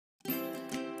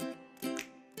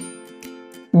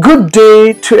Good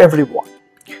day to everyone.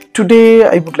 Today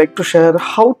I would like to share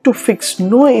how to fix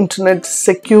no internet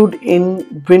secured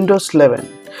in Windows 11.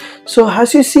 So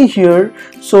as you see here,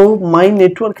 so my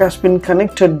network has been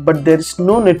connected but there is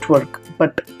no network,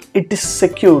 but it is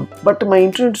secured, but my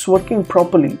internet is working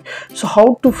properly. So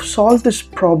how to solve this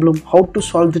problem, how to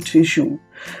solve this issue?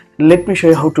 Let me show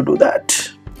you how to do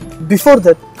that. Before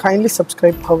that, kindly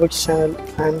subscribe HowXT channel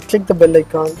and click the bell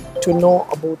icon to know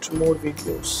about more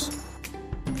videos.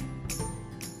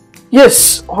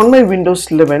 Yes, on my Windows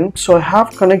 11, so I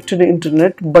have connected to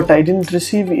internet, but I didn't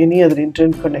receive any other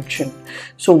internet connection.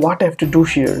 So what I have to do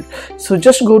here? So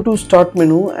just go to Start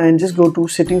menu and just go to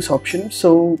Settings option.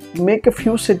 So make a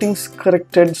few settings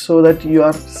corrected so that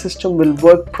your system will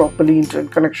work properly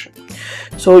internet connection.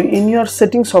 So in your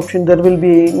settings option, there will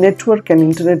be network and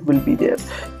internet will be there.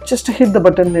 Just hit the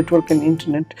button network and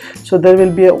internet, so there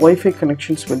will be a Wi-Fi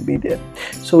connections will be there.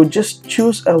 So just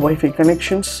choose a Wi-Fi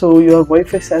connection, so your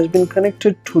Wi-Fi has been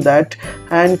connected to that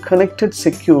and connected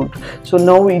secured. So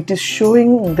now it is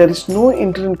showing there is no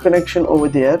internet connection over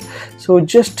there. So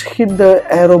just hit the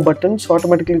arrow button, so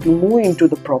automatically it will move into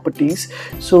the properties.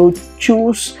 So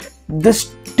choose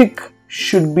this tick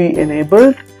should be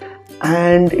enabled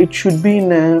and it should be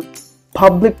in a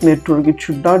public network. It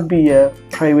should not be a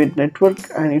private network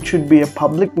and it should be a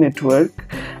public network,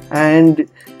 and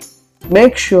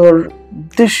make sure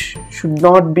this should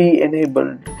not be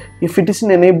enabled. If it isn't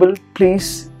enabled,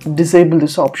 please disable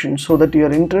this option so that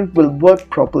your internet will work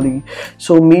properly.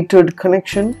 So metered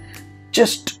connection,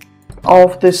 just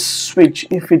off this switch.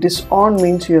 If it is on,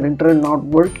 means your internet not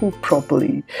working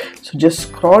properly. So just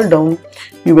scroll down,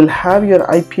 you will have your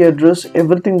IP address,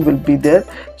 everything will be there.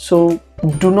 So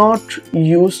do not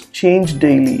use change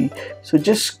daily, so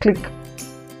just click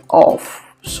off.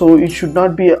 So it should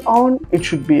not be on, it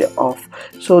should be off.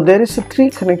 So there is a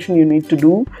 3 connection you need to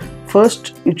do.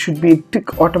 First, it should be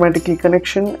tick automatically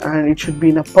connection and it should be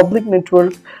in a public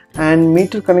network, and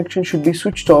meter connection should be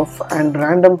switched off and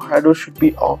random header should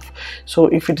be off. So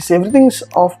if it is everything is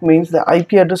off, means the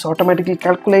IP address automatically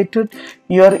calculated,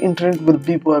 your internet will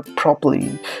be work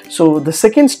properly. So the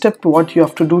second step what you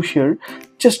have to do here,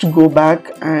 just go back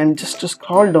and just to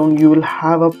scroll down, you will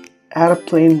have a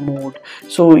airplane mode.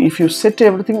 So if you set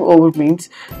everything over, means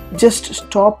just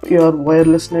stop your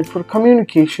wireless network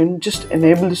communication, just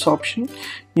enable this option,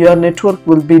 your network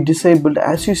will be disabled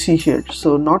as you see here.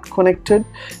 So not connected,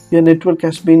 your network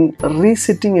has been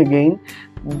resetting again,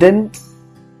 then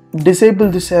disable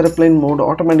this airplane mode,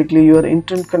 automatically your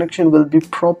internet connection will be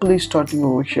properly starting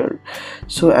over here.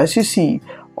 So as you see,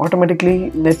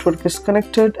 automatically network is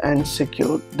connected and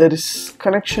secure. There is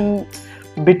connection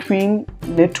between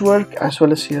network as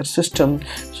well as your system.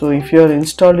 So if you are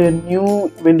installed a new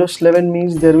Windows 11,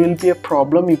 means there will be a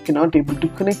problem, you cannot able to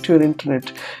connect to your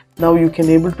internet. Now you can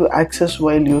able to access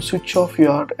while you switch off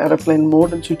your airplane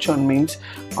mode and switch on, means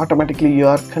automatically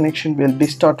your connection will be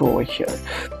start over here.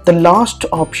 The last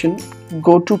option,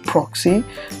 go to proxy,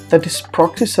 that is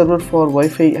proxy server for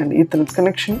Wi-Fi and Ethernet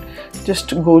connection. Just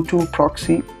go to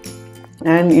proxy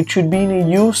and it should be in a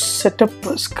use setup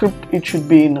script, it should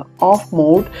be in off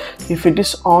mode. If it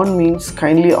is on, means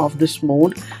kindly off this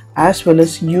mode, as well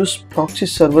as use proxy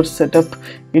server setup,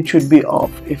 it should be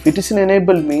off. If it is in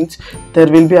enable, means there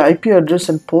will be IP address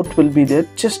and port will be there.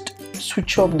 Just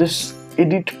switch off this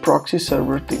edit proxy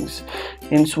server things.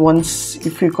 And once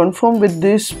if you confirm with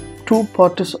this 2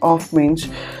 part is off, means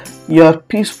you are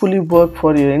peacefully work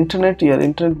for your internet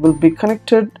will be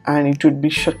connected and it would be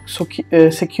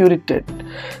security,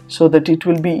 so that it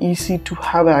will be easy to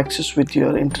have access with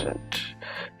your internet.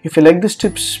 If you like these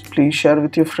tips, please share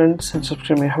with your friends and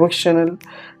subscribe my HowXT channel.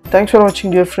 Thanks for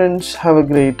watching, dear friends. Have a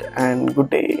great and good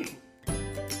day.